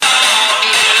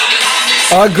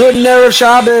A good Erev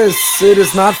Shabbos. It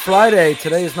is not Friday.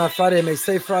 Today is not Friday. It may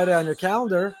say Friday on your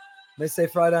calendar. It may say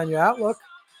Friday on your Outlook.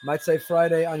 It might say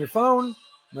Friday on your phone.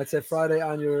 It might say Friday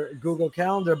on your Google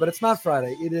Calendar, but it's not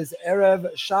Friday. It is Erev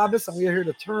Shabbos, and we are here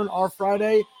to turn our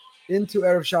Friday into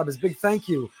Erev Shabbos. Big thank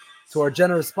you to our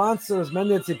generous sponsors,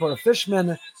 Mendez Tzipora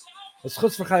Fishman,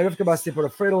 Schutz V'chai Rivka Bas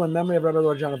Tzipora Friedel, in memory of Rabbi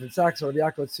Lord Jonathan Sachs, Rabbi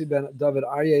Yaakov Tzvi Ben David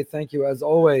Aryeh. Thank you, as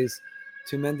always,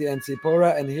 to Mendy and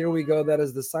Tzipora. And here we go. That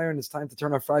is the siren. It's time to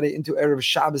turn our Friday into Erev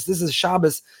Shabbos. This is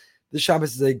Shabbos. This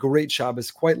Shabbos is a great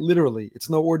Shabbos, quite literally. It's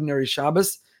no ordinary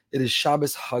Shabbos. It is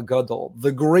Shabbos HaGadol,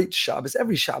 the great Shabbos.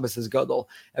 Every Shabbos is Gadol.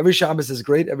 Every Shabbos is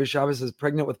great. Every Shabbos is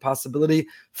pregnant with possibility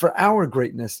for our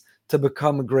greatness to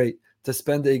become great, to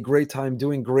spend a great time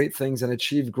doing great things and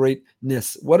achieve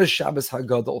greatness. What is Shabbos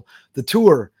HaGadol? The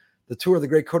Torah, the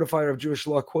great codifier of Jewish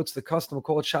law, quotes the custom to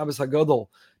call it Shabbos HaGadol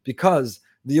because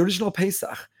the original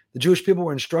Pesach, the Jewish people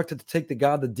were instructed to take the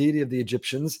God, the deity of the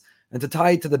Egyptians, and to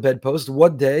tie it to the bedpost.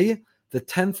 What day? The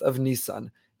 10th of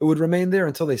Nisan. It would remain there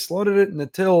until they slaughtered it and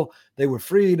until they were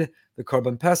freed. The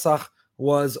Korban Pesach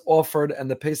was offered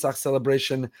and the Pesach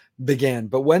celebration began.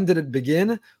 But when did it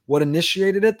begin? What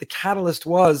initiated it? The catalyst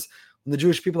was when the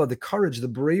Jewish people had the courage, the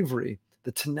bravery,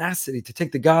 the tenacity to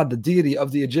take the God, the deity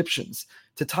of the Egyptians,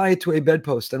 to tie it to a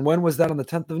bedpost. And when was that? On the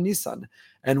 10th of Nisan.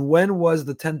 And when was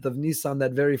the 10th of Nisan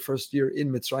that very first year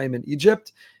in Mitzrayim in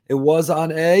Egypt? It was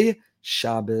on a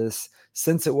Shabbos.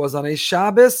 Since it was on a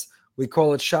Shabbos, we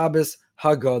call it Shabbos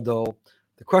HaGadol.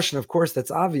 The question, of course, that's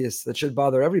obvious, that should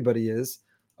bother everybody is,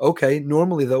 okay,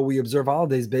 normally, though, we observe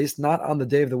holidays based not on the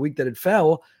day of the week that it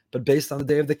fell, but based on the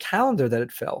day of the calendar that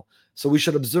it fell. So we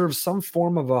should observe some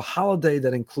form of a holiday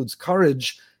that includes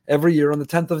courage every year on the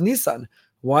 10th of Nisan.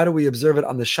 Why do we observe it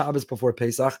on the Shabbos before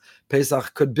Pesach?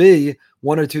 Pesach could be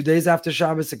 1 or 2 days after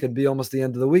Shabbos. It could be almost the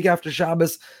end of the week after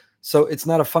Shabbos. So it's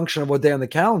not a function of what day on the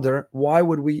calendar. Why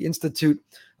would we institute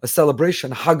a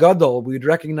celebration, Hagadol? We would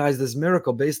recognize this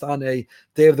miracle based on a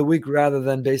day of the week rather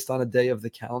than based on a day of the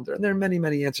calendar. And there are many,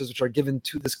 many answers which are given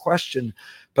to this question.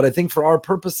 But I think for our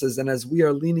purposes, and as we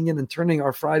are leaning in and turning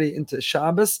our Friday into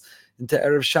Shabbos, into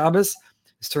Erev Shabbos,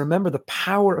 is to remember the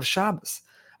power of Shabbos.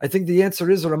 I think the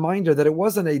answer is a reminder that it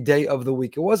wasn't a day of the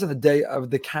week. It wasn't a day of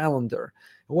the calendar.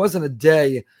 It wasn't a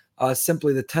day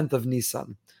simply the 10th of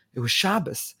Nisan. It was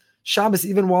Shabbos. Shabbos,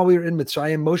 even while we were in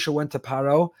Mitzrayim, Moshe went to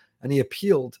Paro and he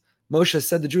appealed. Moshe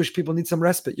said the Jewish people need some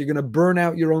respite. You're going to burn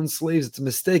out your own slaves. It's a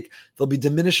mistake. There'll be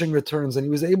diminishing returns. And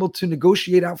he was able to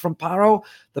negotiate out from Paro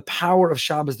the power of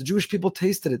Shabbos. The Jewish people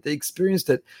tasted it. They experienced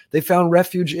it. They found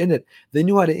refuge in it. They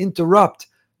knew how to interrupt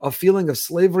a feeling of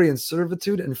slavery and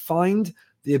servitude and find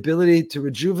the ability to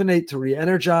rejuvenate, to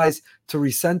re-energize, to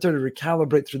recenter, to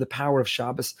recalibrate through the power of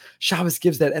Shabbos. Shabbos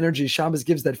gives that energy. Shabbos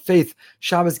gives that faith.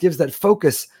 Shabbos gives that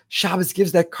focus. Shabbos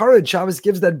gives that courage. Shabbos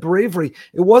gives that bravery.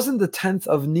 It wasn't the 10th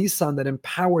of Nisan that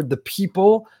empowered the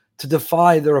people to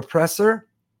defy their oppressor.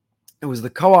 It was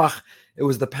the koach. It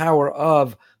was the power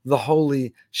of the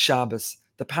holy Shabbos.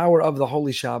 The power of the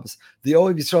holy Shabbos. The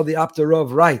Ohev Yisrael, the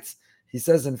Aptarov, writes, he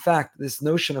says, in fact, this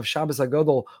notion of Shabbos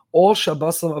HaGadol, all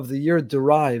Shabbosim of the year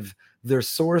derive their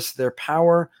source, their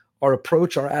power, our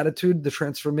approach, our attitude. The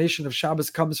transformation of Shabbos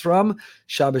comes from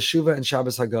Shabbos Shuvah and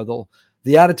Shabbos HaGadol.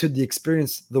 The attitude, the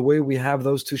experience, the way we have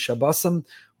those two Shabbosim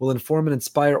will inform and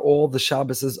inspire all the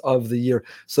Shabboses of the year.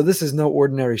 So this is no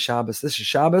ordinary Shabbos. This is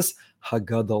Shabbos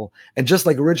HaGadol. And just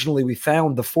like originally we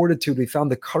found the fortitude, we found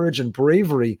the courage and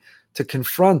bravery to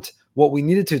confront what we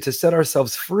needed to set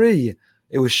ourselves free.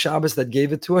 It was Shabbos that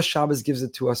gave it to us. Shabbos gives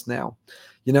it to us now.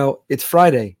 You know, it's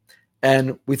Friday,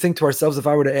 and we think to ourselves, if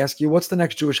I were to ask you, what's the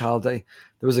next Jewish holiday?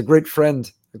 There was a great friend,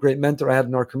 a great mentor I had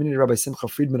in our community, Rabbi Simcha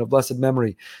Friedman of blessed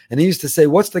memory, and he used to say,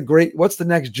 what's the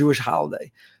next Jewish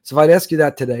holiday? So if I'd ask you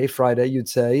that today, Friday, you'd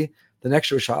say, the next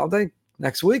Jewish holiday,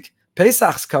 next week,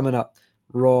 Pesach's coming up.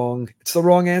 Wrong. It's the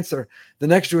wrong answer. The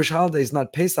next Jewish holiday is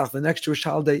not Pesach. The next Jewish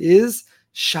holiday is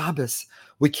Shabbos.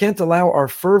 We can't allow our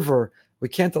fervor, we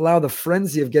can't allow the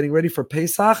frenzy of getting ready for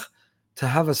Pesach to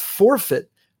have us forfeit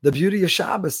the beauty of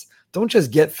Shabbos. Don't just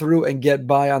get through and get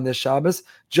by on this Shabbos.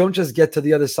 Don't just get to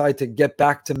the other side to get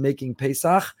back to making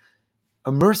Pesach.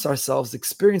 Immerse ourselves,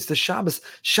 experience the Shabbos.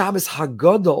 Shabbos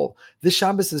HaGadol. This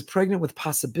Shabbos is pregnant with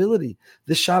possibility.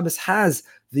 This Shabbos has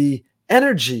the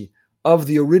energy of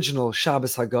the original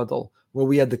Shabbos HaGadol, where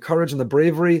we had the courage and the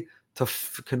bravery to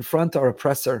confront our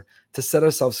oppressor, to set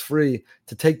ourselves free,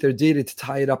 to take their deity, to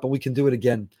tie it up, and we can do it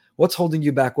again. What's holding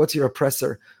you back? What's your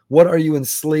oppressor? What are you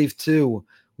enslaved to?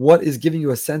 What is giving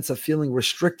you a sense of feeling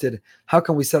restricted? How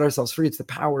can we set ourselves free? It's the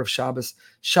power of Shabbos.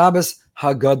 Shabbos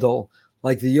HaGadol.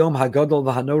 like the Yom HaGadol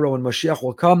v'Hanora when Mashiach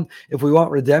will come. If we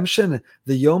want redemption,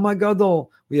 the Yom HaGadol,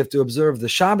 we have to observe the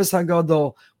Shabbos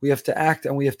HaGadol. We have to act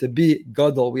and we have to be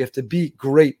Gadol. We have to be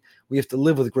great. We have to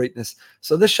live with greatness.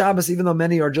 So this Shabbos, even though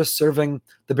many are just serving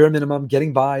the bare minimum,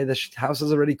 getting by, the house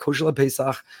is already kosher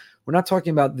Pesach, we're not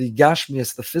talking about the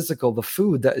gashmias, the physical, the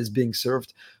food that is being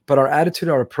served, but our attitude,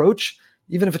 our approach,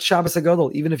 even if it's Shabbos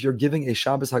HaGadol, even if you're giving a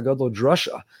Shabbos HaGadol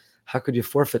drasha, how could you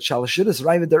forfeit Shalashidus,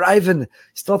 Raiva Deraivan? You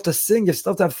still have to sing, you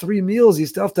still have to have 3 meals, you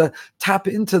still have to tap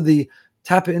into the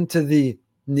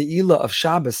Ne'ilah of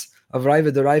Shabbos, of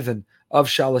Raiva Deraivan, of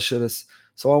Shalashidus.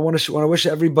 So I want to wish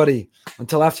everybody,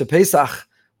 until after Pesach, I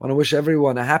want to wish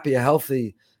everyone a happy, a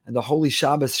healthy, and the holy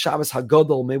Shabbos, Shabbos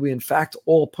HaGadol. May we in fact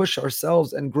all push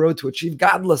ourselves and grow to achieve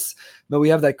godless. May we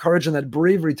have that courage and that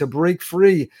bravery to break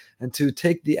free and to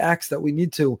take the acts that we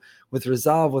need to with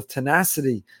resolve, with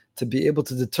tenacity, to be able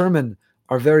to determine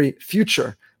our very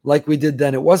future like we did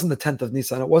then. It wasn't the 10th of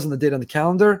Nisan. It wasn't the date on the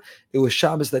calendar. It was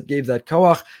Shabbos that gave that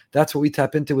koach. That's what we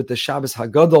tap into with the Shabbos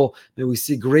HaGadol. May we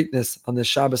see greatness on the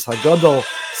Shabbos HaGadol.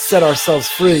 Set ourselves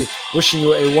free. Wishing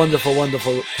you a wonderful,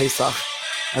 wonderful Pesach.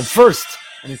 And first,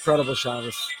 an incredible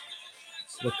Shabbos.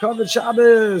 The covered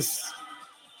Shabbos.